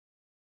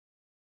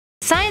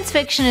Science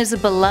fiction is a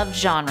beloved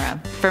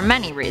genre, for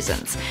many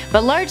reasons,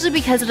 but largely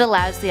because it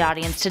allows the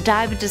audience to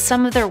dive into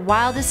some of their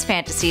wildest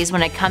fantasies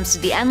when it comes to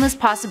the endless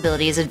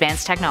possibilities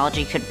advanced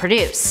technology could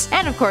produce.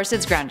 And of course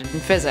it's grounded in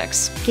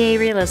physics. Gay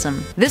realism.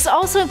 This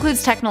also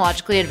includes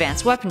technologically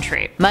advanced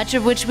weaponry, much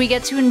of which we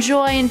get to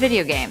enjoy in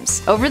video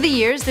games. Over the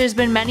years there's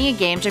been many a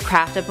game to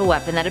craft up a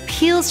weapon that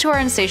appeals to our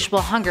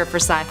insatiable hunger for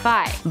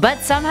sci-fi, but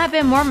some have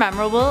been more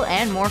memorable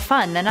and more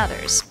fun than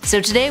others. So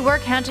today we're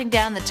counting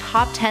down the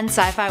top 10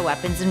 sci-fi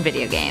weapons in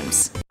video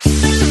games.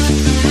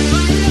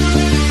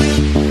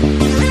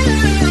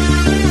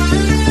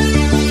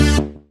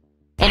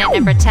 And at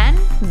number 10,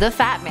 the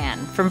Fat Man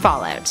from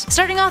Fallout.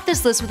 Starting off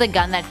this list with a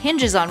gun that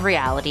hinges on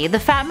reality, the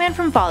Fat Man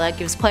from Fallout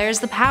gives players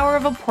the power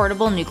of a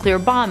portable nuclear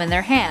bomb in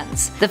their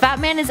hands. The Fat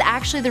Man is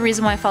actually the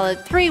reason why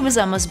Fallout 3 was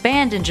almost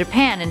banned in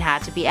Japan and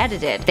had to be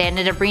edited. They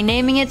ended up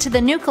renaming it to the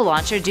Nuka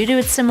Launcher due to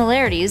its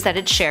similarities that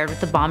it shared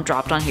with the bomb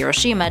dropped on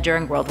Hiroshima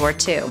during World War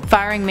II.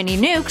 Firing mini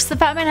nukes, the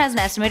Fat Man has an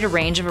estimated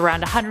range of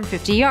around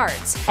 150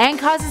 yards, and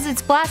causes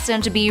its blast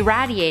zone to be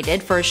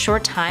irradiated for a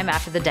short time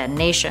after the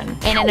detonation.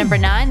 And at number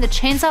 9, the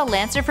Chainsaw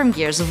Lancer from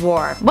Gears of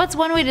War. What's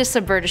one way to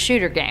subvert a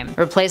shooter game?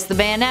 Replace the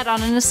bayonet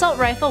on an assault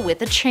rifle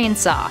with a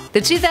chainsaw.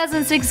 The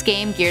 2006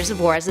 game Gears of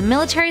War is a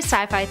military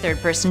sci-fi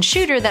third-person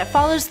shooter that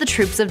follows the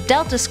troops of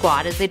Delta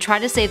Squad as they try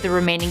to save the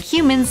remaining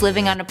humans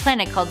living on a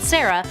planet called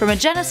Sarah from a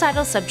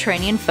genocidal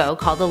subterranean foe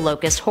called the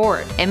Locust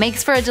Horde. It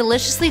makes for a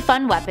deliciously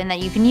fun weapon that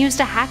you can use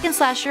to hack and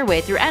slash your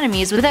way through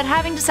enemies without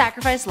having to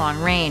sacrifice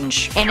long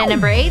range. And at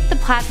number 8, the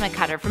Plasma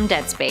Cutter from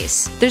Dead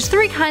Space. There's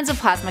 3 kinds of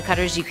plasma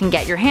cutters you can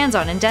get your hands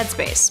on in Dead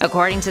Space.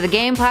 According to the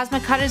game, plasma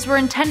cutters were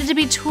intended to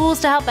be tools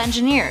to help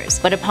engineers,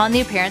 but upon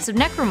the appearance of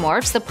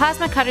necromorphs, the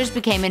plasma cutters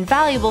became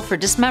invaluable for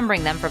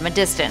dismembering them from a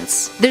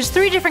distance. There's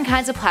 3 different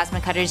kinds of plasma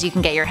cutters you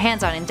can get your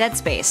hands on in Dead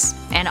Space,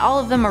 and all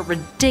of them are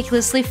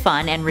ridiculously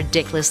fun and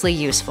ridiculously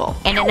useful.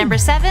 And at number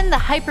 7, the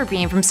Hyper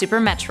Beam from Super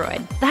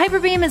Metroid. The Hyper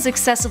Beam is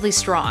excessively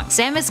strong.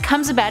 Samus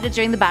comes about it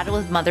during the battle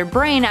with Mother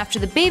Brain after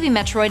the baby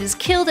Metroid is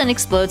killed and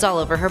explodes all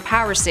over her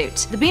power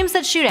suit. The beams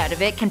that shoot out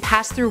of it can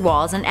pass through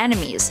walls and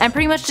enemies, and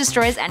pretty much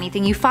destroys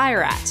anything you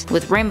fire at,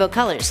 with rainbow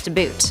colors to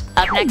boot.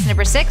 Up next,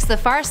 number 6, the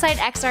Farsight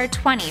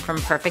XR20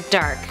 from Perfect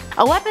Dark.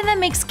 A weapon that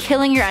makes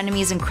killing your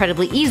enemies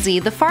incredibly easy,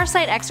 the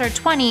Farsight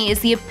XR20 is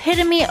the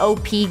epitome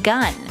OP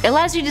gun. It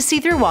allows you to see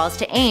through walls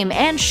to aim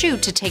and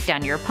shoot to take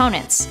down your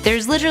opponents.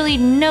 There's literally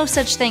no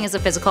such thing as a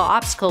physical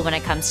obstacle when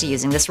it comes to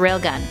using this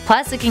railgun.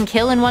 Plus, it can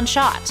kill in one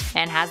shot,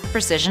 and has the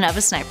precision of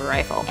a sniper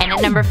rifle. And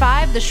at number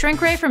 5, the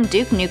Shrink Ray from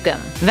Duke Nukem.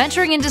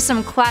 Venturing into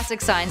some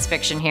classic science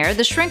fiction here,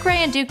 the Shrink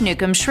Ray in Duke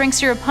Nukem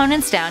shrinks your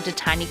opponents down to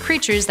tiny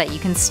creatures that you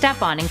can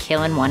step on and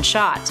kill in one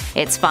shot.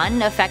 It's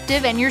fun,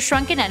 effective, and your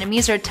shrunken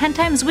enemies are 10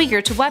 times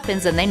weaker to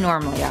weapons than they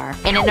normally are.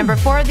 And at number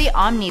 4, the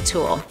Omni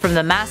Tool from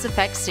the Mass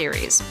Effect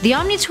series. The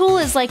Omni Tool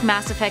is like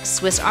Mass Effect's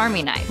Swiss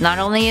Army knife. Not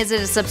only is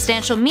it a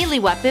substantial melee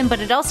weapon, but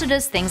it also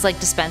does things like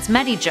dispense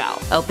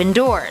Medigel, open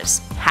doors,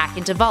 hack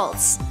into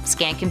vaults,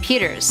 scan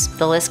computers,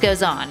 the list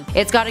goes on.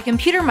 It's got a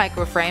computer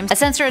microframe, a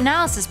sensor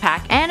analysis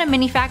pack, and a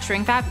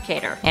manufacturing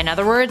fabricator. In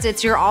other words,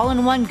 it's your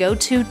all-in-one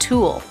go-to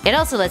tool. It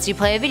also lets you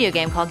play a video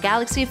game called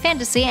Galaxy of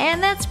Fantasy,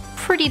 and that's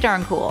pretty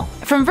darn cool.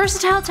 From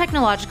versatile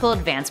technological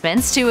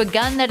advancements to a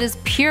gun that is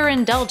pure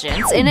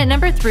indulgence, and at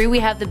number 3 we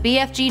have the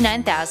BFG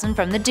 9000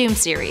 from the Doom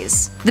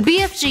series. The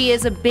BFG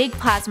is a big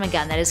plasma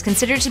gun that is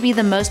considered to be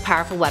the most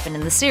powerful weapon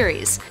in the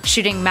series,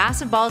 shooting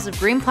massive balls of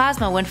green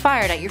plasma when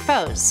fired at your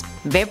foes,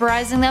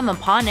 vaporizing them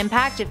upon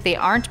impact if they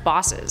aren't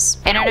bosses.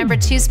 In our number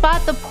 2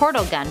 spot, the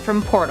Portal Gun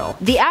from Portal.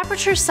 The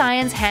Aperture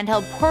Science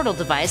handheld portal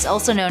device,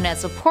 also known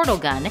as a portal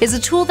gun, is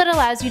a tool that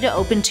allows you to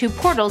open 2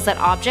 portals that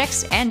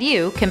objects, and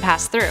you, can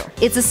pass through.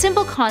 It's a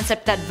simple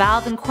concept that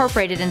Valve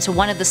incorporated into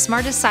one of the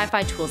smartest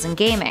sci-fi tools in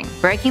gaming,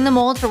 breaking the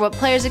mold for what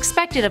players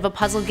expected of a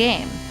puzzle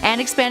game,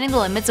 and expanding the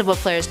limits of what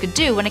players could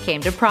do when it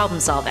came to problem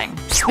solving.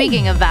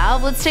 Speaking of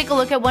Valve, let's take a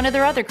look at one of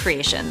their other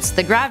creations,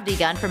 the Gravity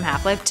Gun from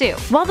Half-Life 2.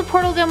 While the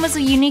Portal Gun was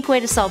a unique way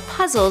to solve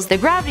puzzles, the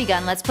Gravity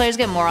Gun lets players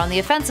get more on the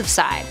offensive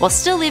side, while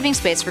still leaving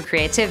space for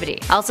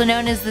creativity. Also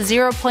known as the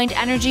Zero-Point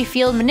Energy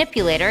Field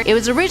Manipulator, it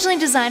was originally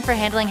designed for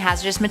handling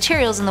hazardous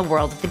materials in the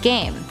world of the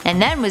game,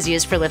 and then was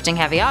used for lifting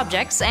heavy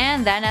objects,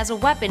 and then as a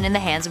weapon in the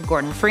hands of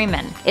Gordon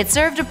Freeman. It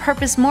served a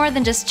purpose more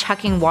than just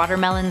chucking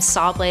watermelons,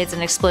 saw blades,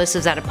 and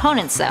explosives at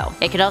opponents though.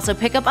 It could also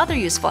pick up other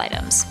useful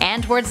items.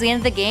 And towards the end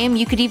of the game,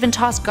 you could even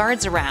toss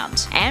guards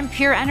around. And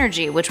pure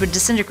energy, which would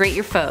disintegrate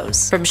your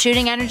foes. From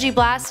shooting energy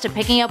blasts to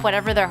picking up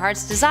whatever their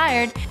hearts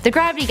desired, the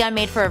Gravity Gun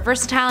made for a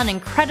versatile and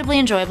incredibly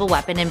enjoyable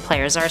weapon in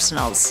players'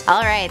 arsenals.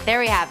 Alright, there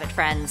we have it,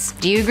 friends.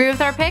 Do you agree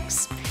with our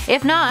picks?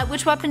 If not,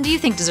 which weapon do you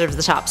think deserves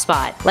the top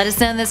spot? Let us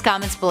know in the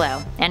comments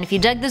below. And if you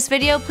dug this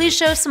video, please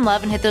show us some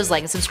love and hit those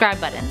like and subscribe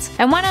buttons.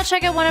 And why not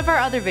check out one of our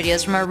other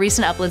videos from our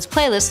recent uploads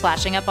playlist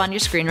flashing up on your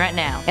screen right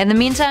now. In the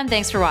meantime,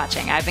 thanks for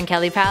watching. I've been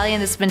Kelly Pally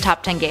and this has been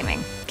Top 10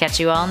 Gaming. Catch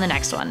you all in the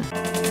next one.